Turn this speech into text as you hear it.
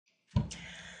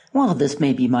Well, this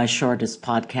may be my shortest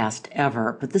podcast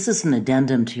ever, but this is an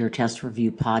addendum to your test review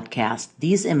podcast.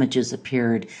 These images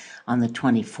appeared on the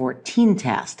 2014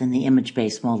 test in the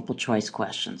image-based multiple choice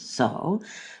questions. So,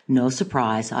 no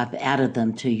surprise, I've added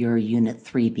them to your Unit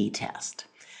 3B test.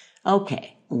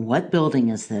 Okay, what building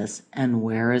is this and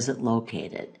where is it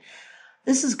located?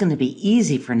 This is going to be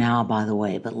easy for now, by the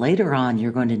way, but later on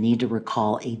you're going to need to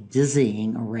recall a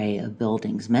dizzying array of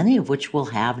buildings, many of which will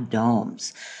have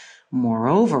domes.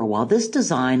 Moreover, while this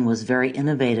design was very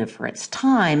innovative for its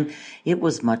time, it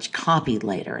was much copied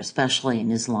later, especially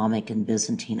in Islamic and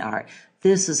Byzantine art.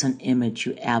 This is an image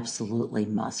you absolutely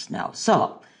must know.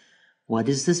 So, what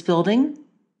is this building?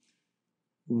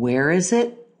 Where is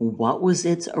it? What was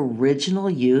its original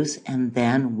use, and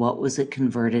then what was it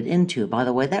converted into? By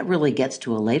the way, that really gets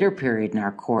to a later period in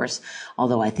our course,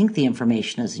 although I think the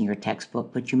information is in your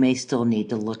textbook, but you may still need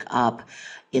to look up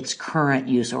its current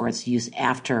use or its use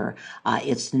after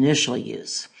its initial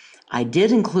use. I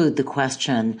did include the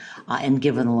question, and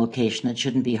given the location, it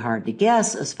shouldn't be hard to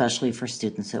guess, especially for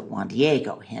students at Juan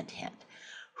Diego, hint, hint.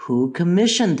 Who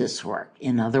commissioned this work?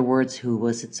 In other words, who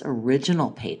was its original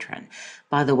patron?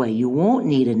 By the way, you won't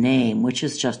need a name, which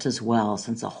is just as well,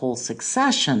 since a whole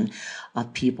succession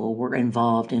of people were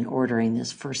involved in ordering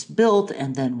this first built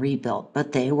and then rebuilt,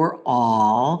 but they were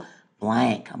all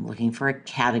blank. I'm looking for a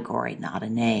category, not a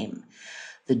name.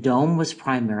 The dome was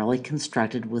primarily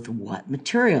constructed with what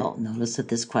material? Notice that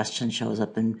this question shows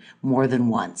up in more than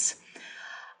once.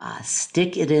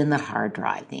 Stick it in the hard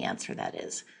drive, the answer that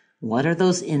is. What are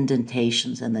those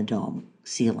indentations in the dome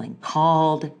ceiling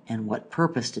called, and what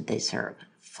purpose did they serve?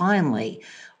 Finally,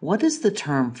 what is the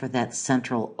term for that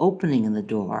central opening in the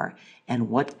door, and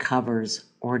what covers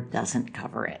or doesn't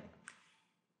cover it?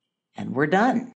 And we're done.